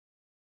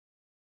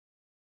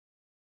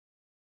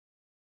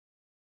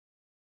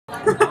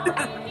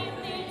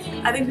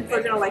I think people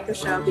are going to like the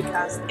show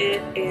because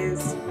it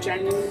is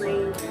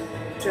genuinely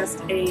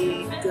just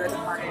a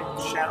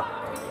good-hearted show.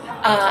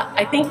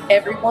 I think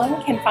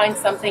everyone can find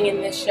something in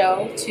this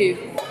show to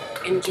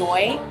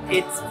enjoy.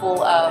 It's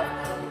full of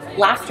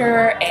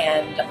laughter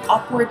and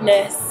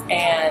awkwardness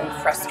and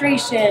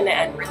frustration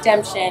and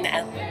redemption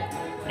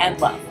and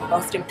love.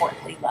 Most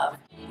importantly, love.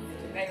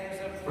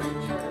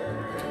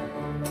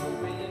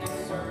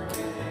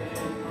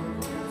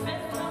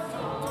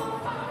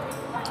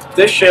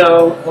 This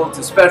show holds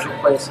a special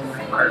place in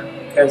my heart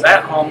because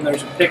at home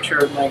there's a picture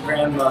of my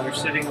grandmother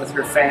sitting with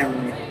her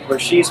family where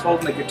she's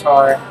holding the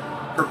guitar,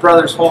 her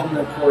brother's holding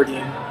the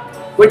accordion,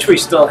 which we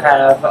still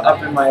have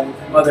up in my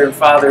mother and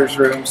father's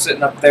room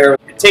sitting up there.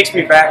 It takes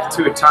me back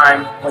to a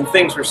time when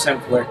things were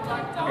simpler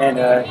and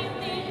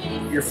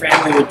your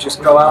family would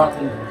just go out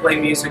and play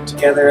music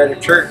together at a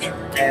church,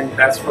 and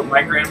that's what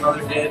my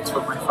grandmother did, it's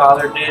what my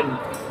father did, and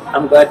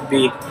I'm glad to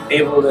be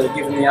able to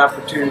give them the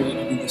opportunity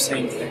to do the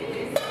same thing.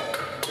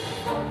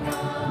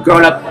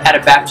 Growing up at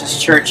a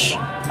Baptist church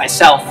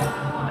myself,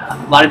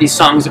 a lot of these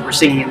songs that we're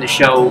singing in the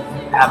show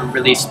have a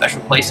really special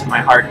place in my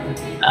heart.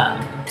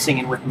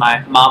 Singing with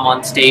my mom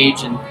on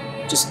stage and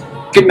just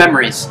good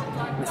memories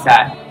with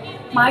that.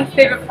 My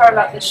favorite part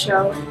about this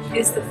show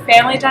is the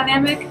family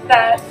dynamic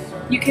that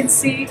you can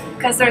see,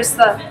 because there's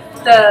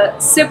the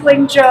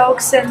sibling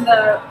jokes and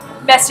the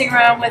messing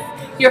around with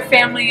your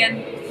family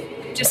and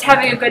just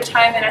having a good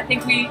time. And I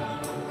think we,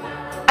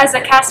 as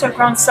a cast, have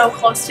grown so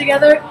close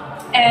together,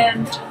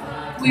 and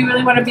we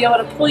really want to be able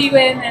to pull you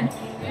in and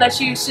let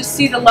you just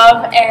see the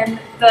love and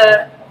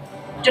the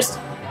just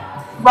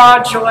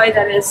raw joy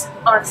that is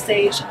on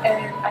stage.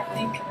 And I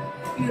think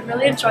you would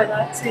really enjoy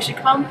that, so you should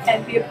come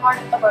and be a part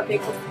of our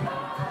big group.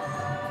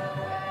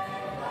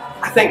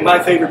 I think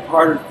my favorite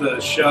part of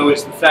the show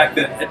is the fact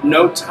that at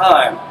no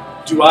time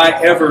do I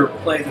ever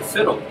play the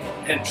fiddle.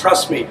 And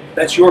trust me,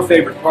 that's your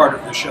favorite part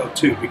of the show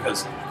too,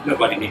 because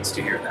nobody needs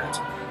to hear that.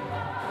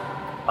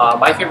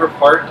 My favorite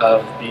part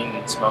of being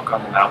in Smoke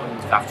on the Mountain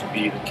would have to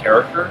be the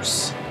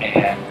characters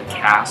and the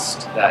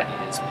cast that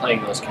is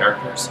playing those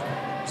characters.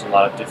 There's a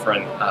lot of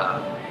different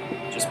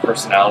just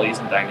personalities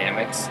and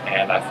dynamics,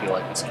 and I feel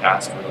like this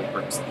cast really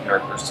brings the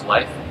characters to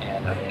life,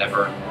 and I've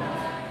never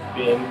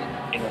been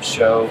in a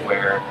show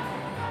where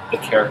the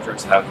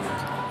characters have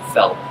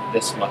felt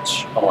this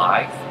much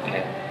alive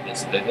and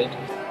this vivid.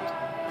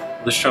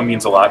 This show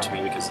means a lot to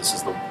me because this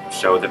is the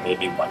show that made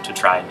me want to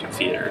try and do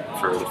theater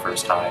for the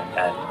first time,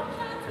 and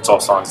it's all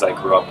songs that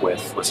I grew up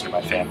with, listening to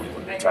my family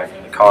when we were driving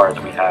in the car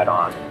that we had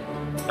on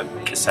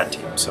a cassette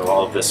tape. So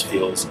all of this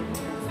feels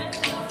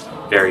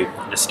very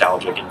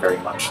nostalgic and very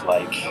much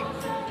like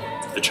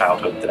the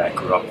childhood that I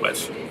grew up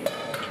with.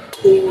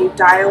 The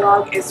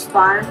dialogue is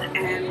fun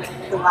and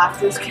the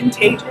laughter is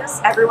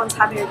contagious. Everyone's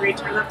having a great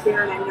time up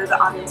here, and I know the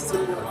audience is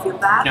going to really feel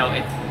that. You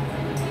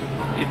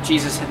know, if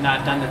Jesus had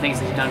not done the things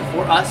that He's done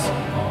for us,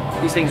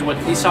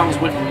 these songs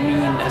wouldn't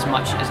mean as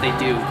much as they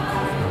do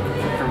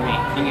for me.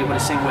 Being able to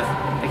sing with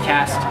the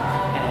cast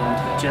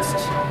and just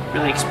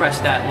really express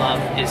that love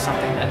is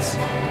something that's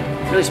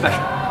really special.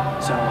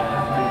 So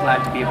I'm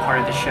glad to be a part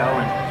of the show,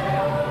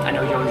 and I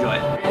know you'll enjoy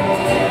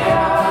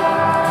it.